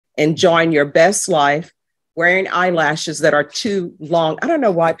enjoying your best life, wearing eyelashes that are too long. I don't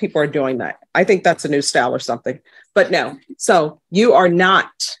know why people are doing that. I think that's a new style or something, but no. So you are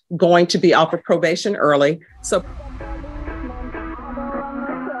not going to be off of probation early. So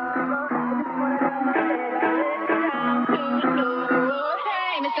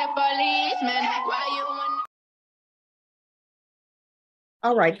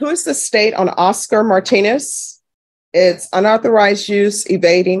all right, who is the state on Oscar Martinez? It's unauthorized use,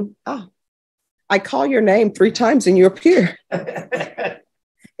 evading. Oh, I call your name 3 times and you appear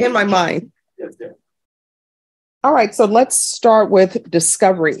in my mind. All right, so let's start with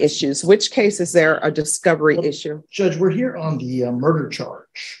discovery issues. Which case is there a discovery issue? Judge, we're here on the murder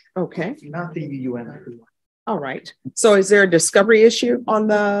charge. Okay. Not the UN. All right. So is there a discovery issue on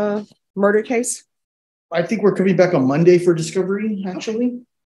the murder case? I think we're coming back on Monday for discovery, actually.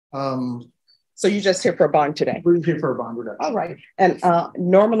 So you just here for a bond today? We're here for a bond reduction. All right. And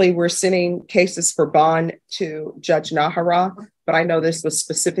normally we're sending cases for bond to Judge Nahara, but I know this was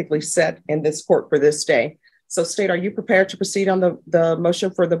specifically set in this court for this day. So State, are you prepared to proceed on the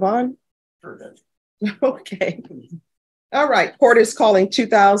motion for the bond? Sure. Okay. All right. Court is calling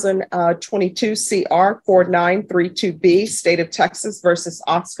 2022 CR 4932B, State of Texas versus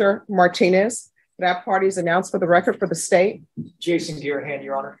Oscar Martinez. That party is announced for the record for the state. Jason Gearhand,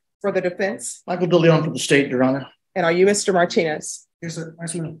 Your Honor. For the defense. Michael DeLeon for the state, Your Honor. And are you Mr. Martinez? Yes, sir.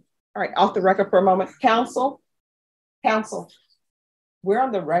 Nice to meet you. All right. Off the record for a moment. Counsel, we're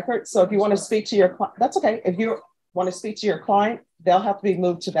on the record. So if you want to speak to your client, that's okay. If you want to speak to your client, they'll have to be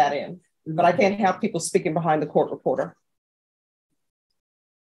moved to that end. But I can't have people speaking behind the court reporter.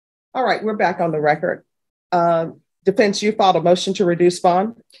 All right. We're back on the record. Defense, you filed a motion to reduce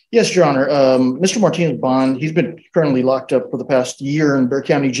bond? Yes, Your Honor. Mr. Martinez bond, he's been currently locked up for the past year in Bexar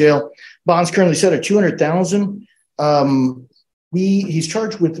County Jail. Bond's currently set at $200,000. He's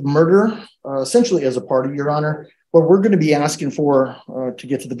charged with murder, essentially as a party, Your Honor. What we're going to be asking for to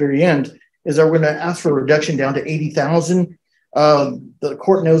get to the very end is that we're going to ask for a reduction down to $80,000. The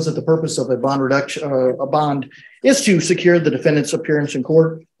court knows that the purpose of a bond reduction, a bond, is to secure the defendant's appearance in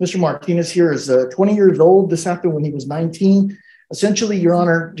court. Mr. Martinez here is 20 years old. This happened when he was 19. Essentially, Your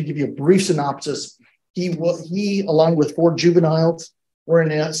Honor, to give you a brief synopsis, he along with 4 juveniles, were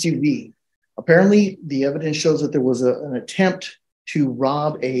in an SUV. Apparently, the evidence shows that there was an attempt to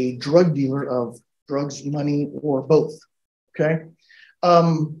rob a drug dealer of drugs, money, or both. Okay.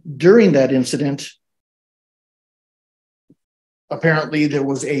 During that incident, apparently there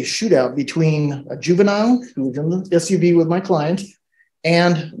was a shootout between a juvenile who was in the SUV with my client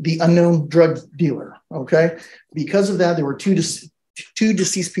and the unknown drug dealer. Okay. Because of that, there were two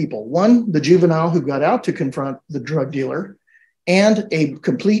deceased people. One, the juvenile who got out to confront the drug dealer, and a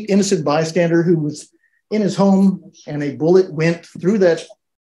complete innocent bystander who was in his home, and a bullet went through that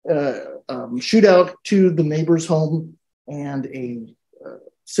shootout to the neighbor's home, and a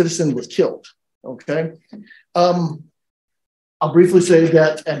citizen was killed. Okay. I'll briefly say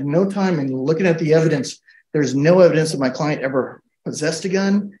that at no time in looking at the evidence, there's no evidence that my client ever possessed a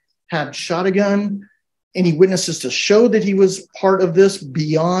gun, had shot a gun, any witnesses to show that he was part of this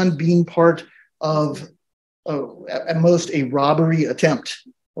beyond being part of at most a robbery attempt.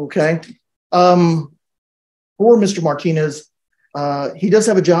 Okay. For Mr. Martinez, he does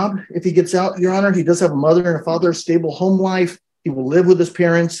have a job. If he gets out, Your Honor, he does have a mother and a father, stable home life. He will live with his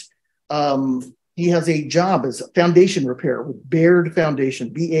parents. He has a job as a foundation repair with Baird Foundation,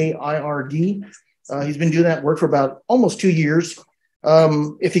 B-A-I-R-D. He's been doing that work for about almost 2 years.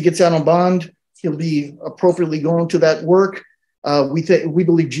 If he gets out on bond, he'll be appropriately going to that work. We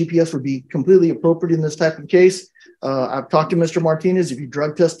believe GPS would be completely appropriate in this type of case. I've talked to Mr. Martinez. If you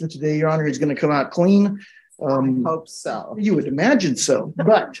drug test him today, Your Honor, he's going to come out clean. I hope so. You would imagine so,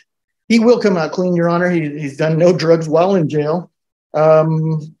 but he will come out clean, Your Honor. He's done no drugs while in jail.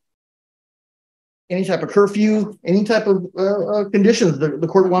 Any type of curfew, any type of conditions the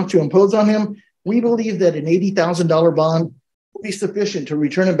court wants to impose on him, we believe that an $80,000 bond will be sufficient to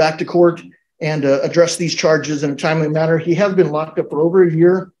return him back to court and address these charges in a timely manner. He has been locked up for over a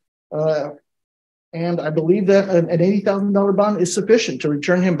year, and I believe that an $80,000 bond is sufficient to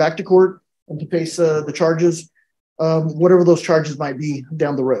return him back to court and to face the charges, whatever those charges might be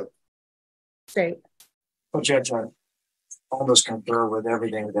down the road. Great. Well, Judge, I almost concur with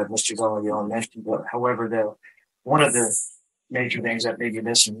everything that Mr. Delusional mentioned. But however, one of the major things that may be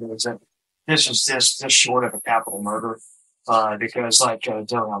missing is that this is this short of a capital murder, because like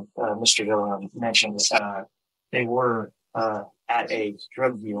Mr. Delusional mentioned, they were at a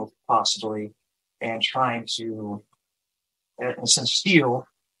drug deal possibly and trying to, in a sense, steal,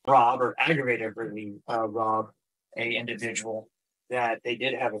 rob, or aggravatively rob a individual that they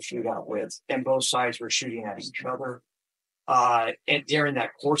did have a shootout with, and both sides were shooting at each other. And during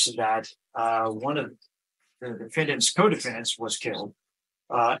that course of that, one of the defendant's co-defendants was killed,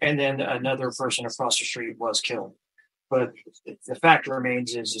 and then another person across the street was killed. But the fact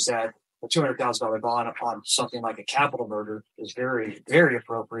remains is that a $200,000 bond upon something like a capital murder is very, very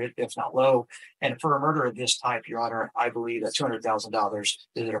appropriate, if not low. And for a murder of this type, Your Honor, I believe that $200,000 is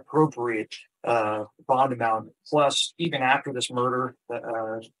an appropriate bond amount. Plus, even after this murder,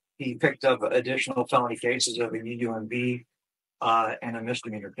 he picked up additional felony cases of a UUMB and a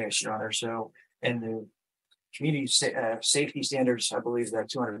misdemeanor case, Your Honor. So, in the community safety standards, I believe that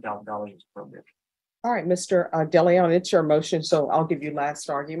 $200,000 is appropriate. All right, Mr. DeLeon, it's your motion, so I'll give you last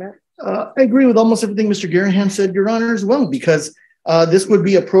argument. I agree with almost everything Mr. Garahan said, Your Honor, as well, because this would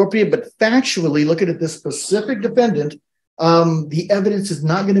be appropriate, but factually, looking at this specific defendant, the evidence is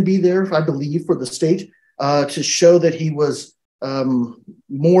not going to be there, I believe, for the state to show that he was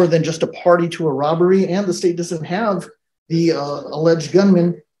more than just a party to a robbery, and the state doesn't have the alleged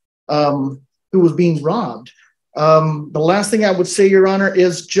gunman who was being robbed. The last thing I would say, Your Honor,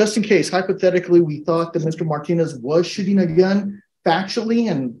 is just in case, hypothetically, we thought that Mr. Martinez was shooting a gun factually,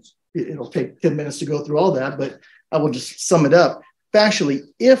 and it'll take 10 minutes to go through all that, but I will just sum it up. Factually,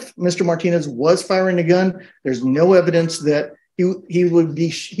 if Mr. Martinez was firing a gun, there's no evidence that he would be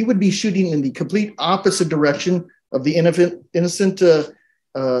shooting in the complete opposite direction of the innocent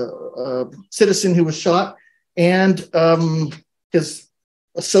citizen who was shot, and his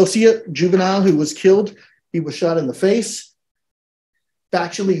associate, juvenile, who was killed. He was shot in the face.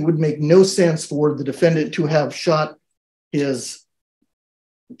 Factually, it would make no sense for the defendant to have shot his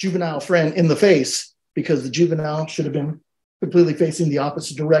juvenile friend in the face, because the juvenile should have been completely facing the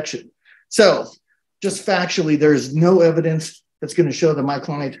opposite direction. So just factually, there's no evidence that's going to show that my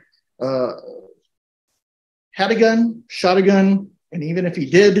client had a gun, shot a gun, and even if he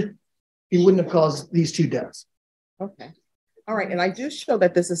did, he wouldn't have caused these two deaths. Okay. All right, and I do show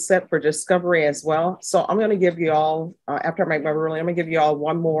that this is set for discovery as well. So I'm going to give you all, after I make my ruling, I'm going to give you all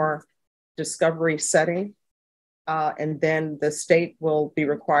one more discovery setting, and then the state will be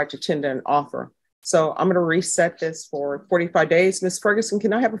required to tender an offer. So I'm going to reset this for 45 days. Ms. Ferguson,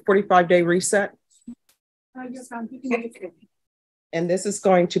 can I have a 45-day reset? Yes, ma'am. And this is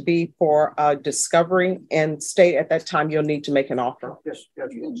going to be for discovery, and state at that time you'll need to make an offer. Yes,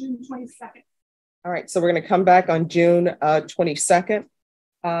 June 22nd. All right, so we're going to come back on June 22nd.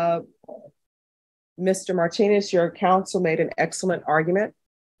 Mr. Martinez, your counsel made an excellent argument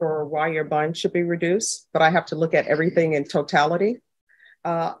for why your bond should be reduced, but I have to look at everything in totality.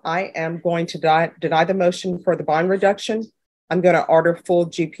 I am going to deny the motion for the bond reduction. I'm going to order full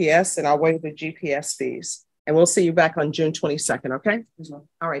GPS, and I'll waive the GPS fees. And we'll see you back on June 22nd, okay?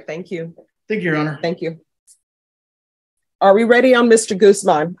 All right, thank you. Thank you, Your Honor. Thank you. Are we ready on Mr.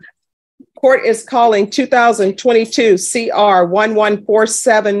 Guzman? Court is calling 2022 CR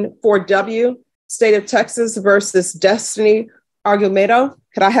 11474W, State of Texas versus Destiny Argumedo.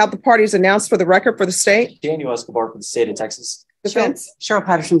 Could I have the parties announced for the record for the state? Daniel Escobar for the state of Texas. Defense? Cheryl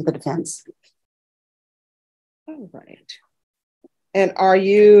Patterson for the defense. All right. And are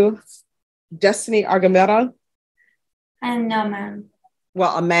you Destiny Argumedo? No, ma'am.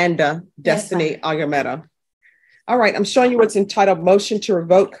 Well, Amanda Destiny Yes, Argumedo. All right, I'm showing you what's entitled motion to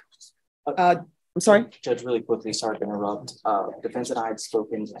revoke. I'm sorry? Judge, really quickly, sorry to interrupt. Defense and I had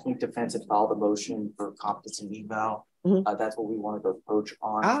spoken. I think defense had filed a motion for competency eval. That's what we wanted to approach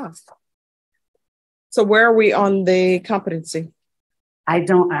on. So where are we on the competency? I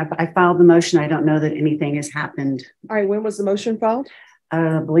filed the motion. I don't know that anything has happened. All right, when was the motion filed?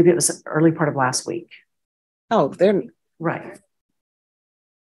 I believe it was early part of last week. Oh, they're Right.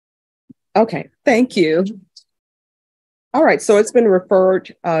 Okay, thank you. All right, so it's been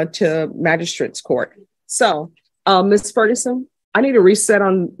referred to magistrate's court. So, Ms. Ferguson, I need a reset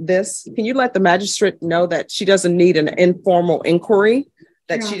on this. Can you let the magistrate know that she doesn't need an informal inquiry,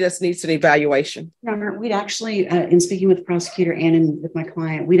 that she just needs an evaluation? No, we'd actually, in speaking with the prosecutor and with my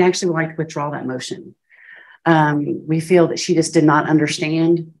client, we'd actually like to withdraw that motion. We feel that she just did not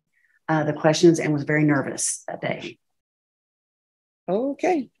understand the questions and was very nervous that day.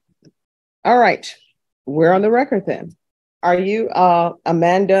 Okay. All right. We're on the record then. Are you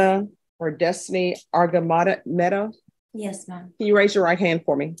Amanda or Destiny Argumedo? Yes, ma'am. Can you raise your right hand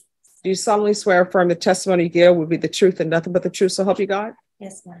for me? Do you solemnly swear or affirm the testimony you give will be the truth and nothing but the truth, so help you God?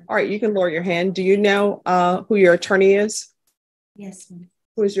 Yes, ma'am. All right, you can lower your hand. Do you know who your attorney is? Yes, ma'am.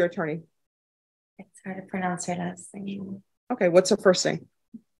 Who is your attorney? It's hard to pronounce her last name. Okay, what's her first name?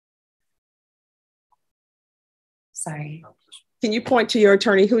 Sorry. Can you point to your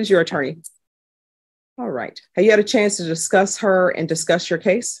attorney? Who's your attorney? All right. Have you had a chance to discuss her and discuss your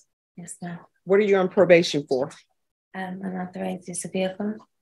case? Yes, ma'am. What are you on probation for? Unauthorized use of vehicle.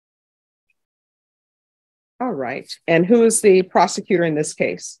 All right. And who is the prosecutor in this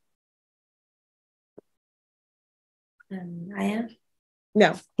case? I am.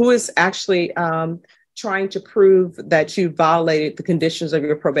 No, who is actually trying to prove that you violated the conditions of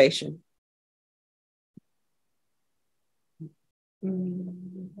your probation?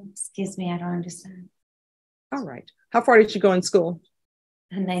 Excuse me, I don't understand. All right. How far did you go in school?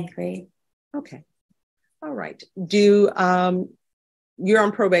 9th grade. Okay. All right. You're on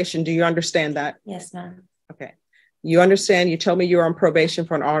probation. Do you understand that? Yes, ma'am. Okay. You understand, you told me you're on probation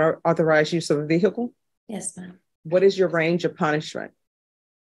for an unauthorized use of a vehicle? Yes, ma'am. What is your range of punishment?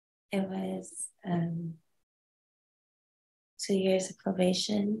 It was 2 years of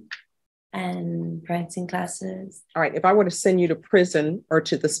probation and parenting classes. All right. If I were to send you to prison or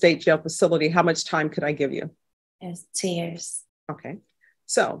to the state jail facility, how much time could I give you? It was 2 years. Okay.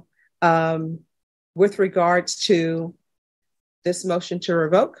 So with regards to this motion to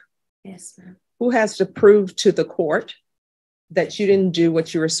revoke, Yes, ma'am. who has to prove to the court that you didn't do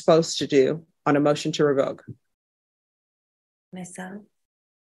what you were supposed to do on a motion to revoke? Myself.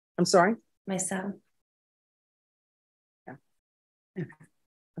 I'm sorry? Myself. Yeah.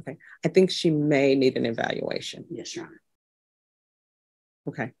 Okay. I think she may need an evaluation. Yes, Your Honor.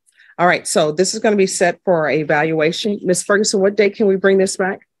 Okay. All right. So this is going to be set for evaluation. Ms. Ferguson, what date can we bring this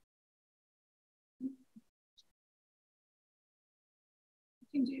back? You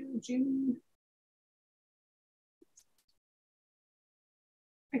can do June.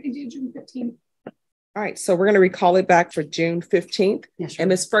 I can do June 15th. All right. So we're going to recall it back for June 15th. Yes, And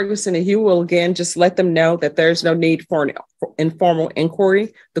Ms. Ferguson, if you will again, just let them know that there's no need for an informal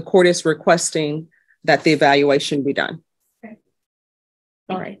inquiry. The court is requesting that the evaluation be done. Okay.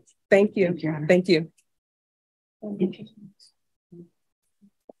 All right. Thank you. Thank you, Your Honor. Thank you.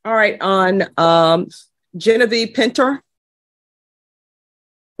 All right. On Genevieve Pinter.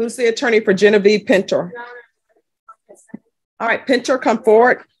 Who's the attorney for Genevieve Pinter? All right, Pinter, come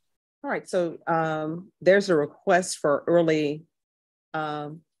forward. All right, so there's a request for early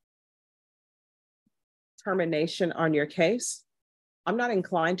termination on your case. I'm not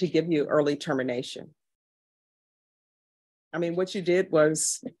inclined to give you early termination. I mean, what you did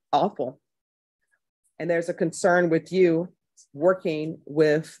was awful. And there's a concern with you working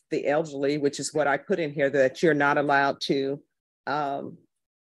with the elderly, which is what I put in here, that you're not allowed to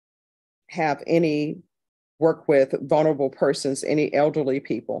have any work with vulnerable persons, any elderly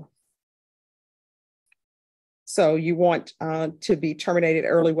people. So you want to be terminated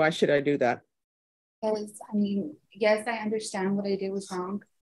early. Why should I do that? Because, I mean, yes, I understand what I did was wrong.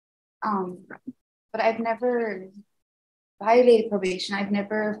 But I've never violated probation. I've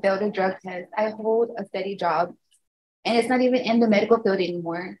never failed a drug test. I hold a steady job. And it's not even in the medical field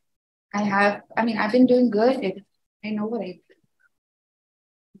anymore. I've been doing good. I know what I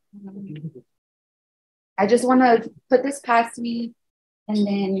do. I just want to put this past me and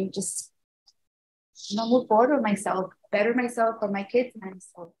then just move forward with myself, better myself for my kids and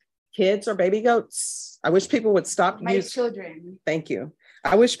myself. Kids or baby goats? I wish people would stop My children. Thank you.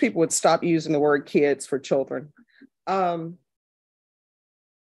 I wish people would stop using the word kids for children. The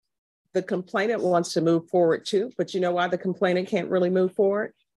complainant wants to move forward too, but you know why the complainant can't really move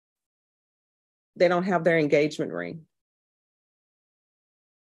forward? They don't have their engagement ring.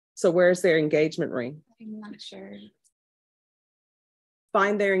 So where's their engagement ring? I'm not sure.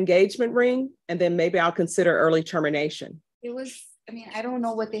 Find their engagement ring, and then maybe I'll consider early termination. It was, I don't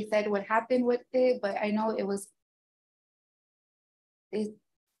know what they said, what happened with it, but I know it was,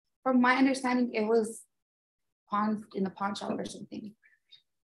 from my understanding, it was pawned in the pawn shop or something.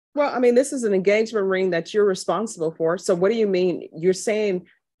 Well, this is an engagement ring that you're responsible for. So what do you mean? You're saying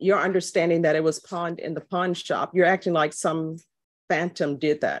you're understanding that it was pawned in the pawn shop. You're acting like some phantom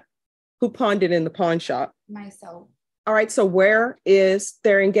did that. Who pawned it in the pawn shop? Myself. All right. So where is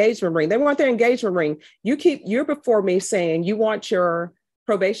their engagement ring? They want their engagement ring. You're before me saying you want your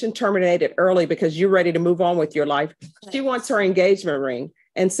probation terminated early because you're ready to move on with your life. Correct. She wants her engagement ring.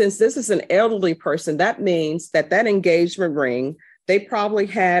 And since this is an elderly person, that means that engagement ring, they probably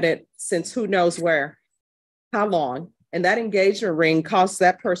had it since who knows where, how long. And that engagement ring cost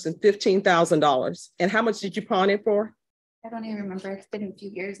that person $15,000. And how much did you pawn it for? I don't even remember. It's been a few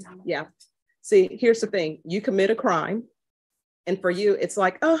years now. Yeah. See, here's the thing. You commit a crime. And for you, it's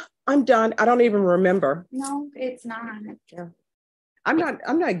like, oh, I'm done. I don't even remember. No, it's not. Yeah. I'm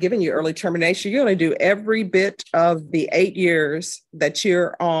not giving you early termination. You're going to do every bit of the 8 years that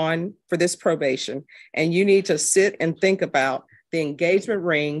you're on for this probation. And you need to sit and think about the engagement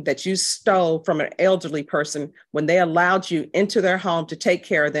ring that you stole from an elderly person when they allowed you into their home to take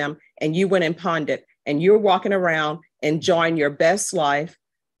care of them, and you went and pawned it, and you're walking around enjoying your best life,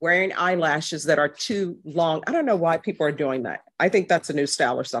 wearing eyelashes that are too long. I don't know why people are doing that. I think that's a new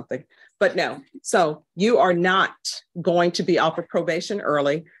style or something, but no. So you are not going to be off of probation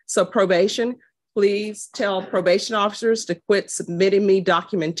early. So probation, please tell probation officers to quit submitting me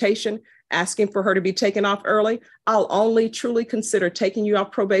documentation asking for her to be taken off early. I'll only truly consider taking you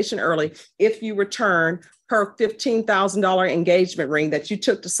off probation early if you return her $15,000 engagement ring that you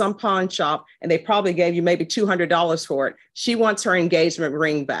took to some pawn shop and they probably gave you maybe $200 for it. She wants her engagement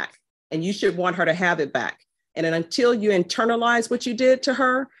ring back, and you should want her to have it back. And then until you internalize what you did to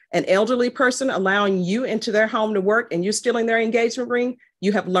her, an elderly person allowing you into their home to work and you stealing their engagement ring,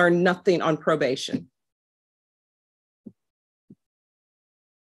 you have learned nothing on probation.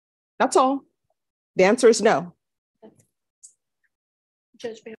 That's all. The answer is no.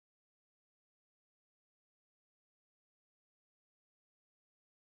 Judge,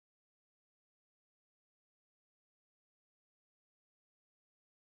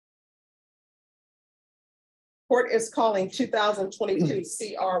 Court is calling 2022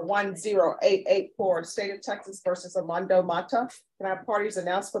 CR 10884, State of Texas versus Armando Mata. Can I have parties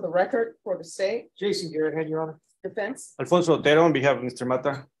announced for the record for the state? Jason Garrett, Your Honor. Defense? Alfonso Otero on behalf of Mr.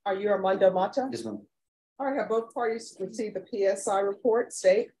 Mata. Are you Armando Mata? Yes, ma'am. All right, have both parties received the PSI report?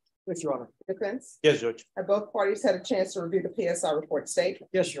 State? Yes, Your Honor. Defense? Yes, Judge. Have both parties had a chance to review the PSI report? State?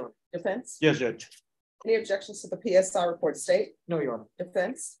 Yes, Your Honor. Defense? Yes, Judge. Any objections to the PSI report? State? No, Your Honor.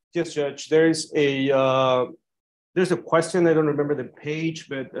 Defense? Yes, Judge. There's a question. I don't remember the page,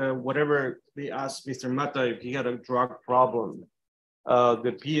 but whatever they asked Mr. Mata if he had a drug problem,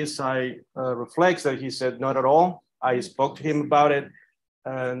 the PSI reflects that he said not at all. I spoke to him about it,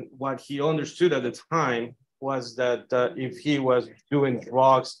 and what he understood at the time was that if he was doing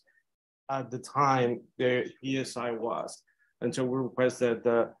drugs at the time the PSI was, and so we request that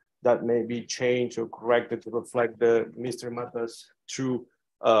that may be changed or corrected to reflect the Mr. Mata's true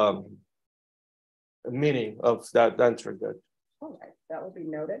meaning of that answer. That. All right, that will be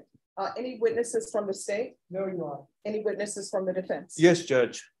noted. Any witnesses from the state? No, Your Honor. Any witnesses from the defense? Yes,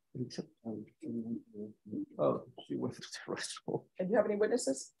 Judge. Oh, she went to the restroom. And do you have any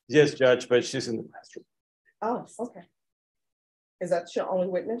witnesses? Yes, Judge, but she's in the restroom. Oh, okay. Is that your only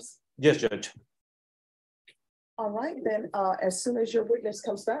witness? Yes, Judge. All right, then as soon as your witness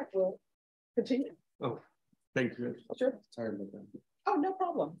comes back, we'll continue. Oh, thank you. Sure. Sorry about that. Oh, no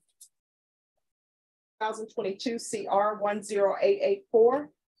problem. 2022 CR 10884.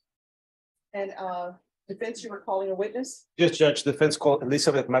 And defense, you were calling a witness? Yes, Judge. Defense called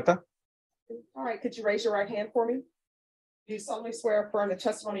Elizabeth Mata. All right, could you raise your right hand for me? Do you solemnly swear or affirm the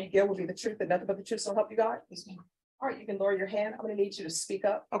testimony you give will be the truth and nothing but the truth, so help you God? Yes, ma'am. All right, you can lower your hand. I'm going to need you to speak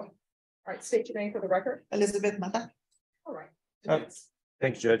up. Okay. All right, state your name for the record. Elizabeth Mata. All right. Defense.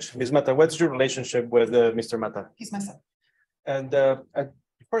 Thank you, Judge. Ms. Mata, what's your relationship with Mr. Mata? He's my son. And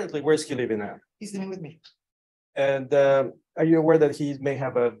currently, where's he living at? He's living with me. And are you aware that he may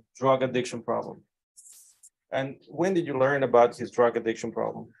have a drug addiction problem? And when did you learn about his drug addiction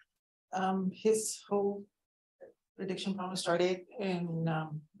problem? His whole addiction problem started in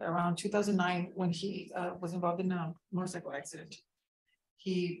around 2009 when he was involved in a motorcycle accident.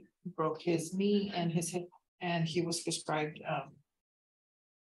 He broke his knee and his hip, and he was prescribed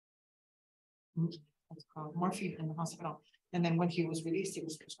what's called morphine in the hospital. And then when he was released, he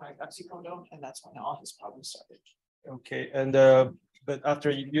was prescribed oxycodone, and that's when all his problems started. Okay, and but after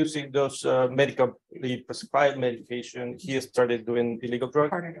using those medically prescribed medication, he started doing illegal drugs.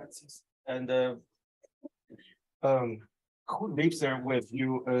 Partner drugs. And who lives there with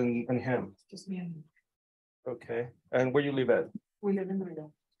you and him? Just me and him. Okay, and where you live at? We live in the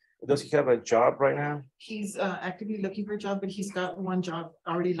middle. Does he have a job right now? He's actively looking for a job, but he's got one job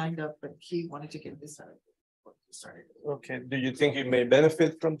already lined up, but he wanted to get this started. Okay, do you think he may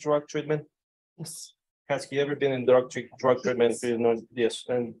benefit from drug treatment? Yes. Has he ever been in drug treatment? Yes,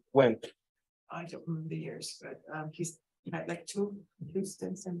 and when? I don't remember the years, but he's had like two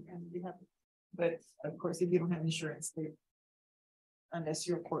stints and we have, but of course, if you don't have insurance, unless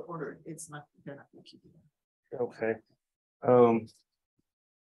you're court ordered, they're not gonna keep you. Okay.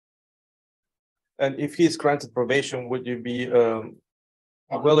 And if he's granted probation, would you be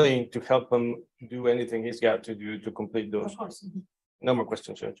willing to help him do anything he's got to do to complete those? Of course. No more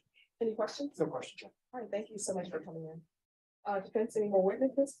questions, Judge. Any questions? No question, Judge. All right, thank you so much for coming in. Defense, any more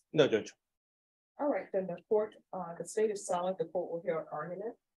witnesses? No, Judge. All right, then the court, the state is silent. The court will hear an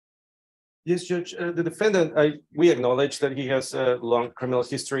argument. Yes, Judge. The defendant, we acknowledge that he has a long criminal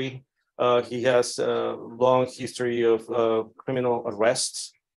history. He has a long history of criminal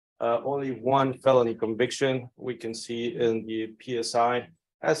arrests. Only one felony conviction we can see in the PSI.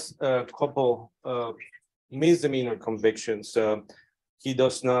 Has a couple misdemeanor convictions. He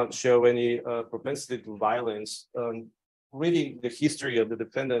does not show any propensity to violence. Reading the history of the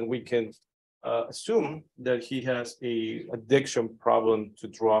defendant, we can assume that he has a addiction problem to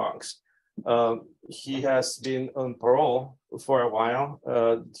drugs. He has been on parole for a while.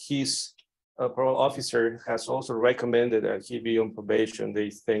 His parole officer has also recommended that he be on probation. They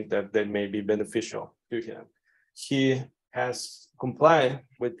think that may be beneficial to him. He has complied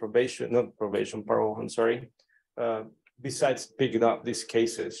with parole, I'm sorry, besides picking up these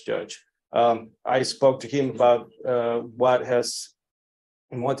cases, Judge. I spoke to him about what has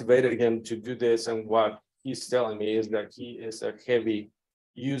motivated him to do this, and what he's telling me is that he is a heavy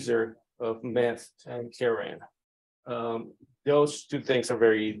user of meth and heroin. Those two things are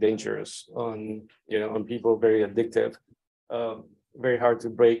very dangerous on people, very addictive, very hard to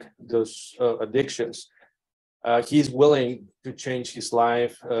break those addictions. He's willing to change his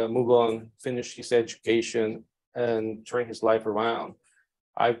life, move on, finish his education, and turn his life around.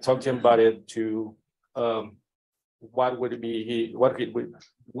 I've talked to him about it, to what he would be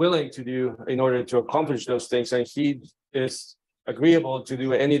willing to do in order to accomplish those things, and he is agreeable to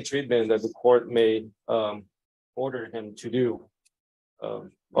do any treatment that the court may order him to do.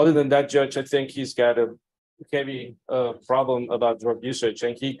 Other than that, Judge, I think he's got a heavy problem about drug usage,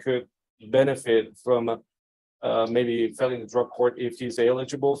 and he could benefit from maybe failing the drug court if he's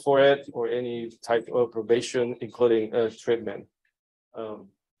eligible for it, or any type of probation, including treatment.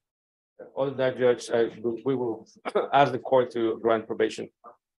 Other than that, Judge, we will ask the court to grant probation.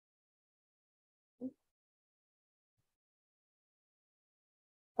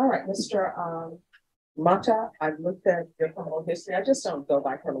 All right, Mr. Mata, I've looked at your criminal history. I just don't go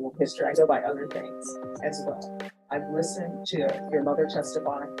by criminal history. I go by other things as well. I've listened to your mother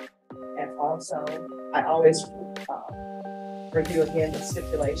testify, and also I always review again the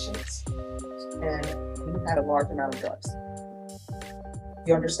stipulations, and you had a large amount of drugs.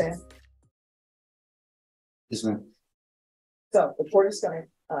 You understand? Yes, ma'am. So the court is going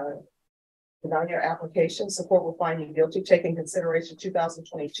to deny your application. The court will find you guilty, taking consideration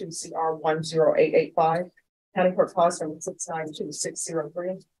 2022 CR 10885, county court cost number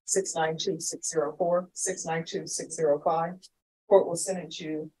 692603, 692604, 692605. Court will sentence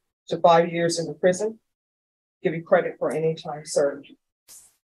you to 5 years in the prison, give you credit for any time served.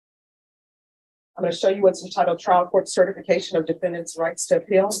 I'm going to show you what's entitled Trial Court Certification of Defendant's Rights to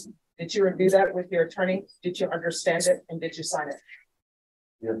Appeal. Did you review that with your attorney? Did you understand it? And did you sign it?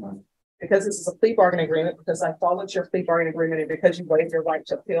 Yes, ma'am. Because this is a plea bargain agreement, because I followed your plea bargain agreement, and because you waived your right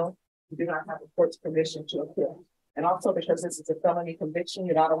to appeal, you do not have the court's permission to appeal. And also because this is a felony conviction,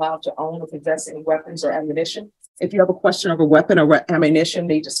 you're not allowed to own or possess any weapons or ammunition. If you have a question of a weapon or ammunition,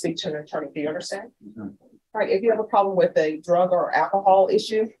 need to speak to an attorney. Do you understand? Mm-hmm. All right. If you have a problem with a drug or alcohol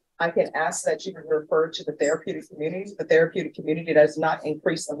issue, I can ask that you be referred to the therapeutic community. The therapeutic community does not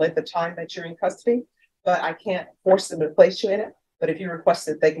increase the length of time that you're in custody, but I can't force them to place you in it. But if you request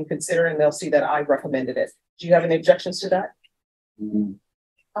it, they can consider it, and they'll see that I recommended it. Do you have any objections to that? Mm-hmm.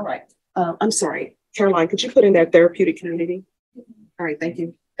 All right. I'm sorry, Caroline, could you put in that therapeutic community? All right. Thank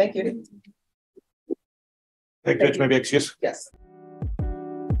you. Thank you. Hey, Judge, maybe excuse. Yes.